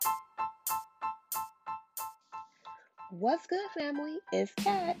What's good, family? It's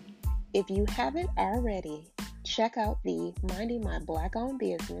Kat. If you haven't already, check out the Minding My Black Owned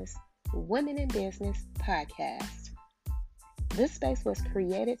Business, Women in Business podcast. This space was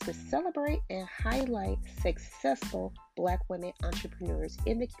created to celebrate and highlight successful Black women entrepreneurs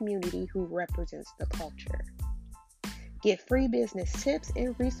in the community who represents the culture. Get free business tips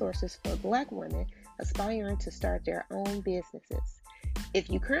and resources for Black women aspiring to start their own businesses. If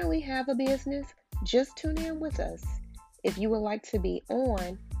you currently have a business, just tune in with us. If you would like to be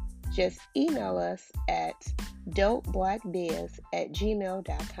on, just email us at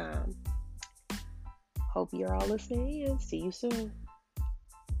dopeblackbiz@gmail.com. Hope you're all listening in. See you soon.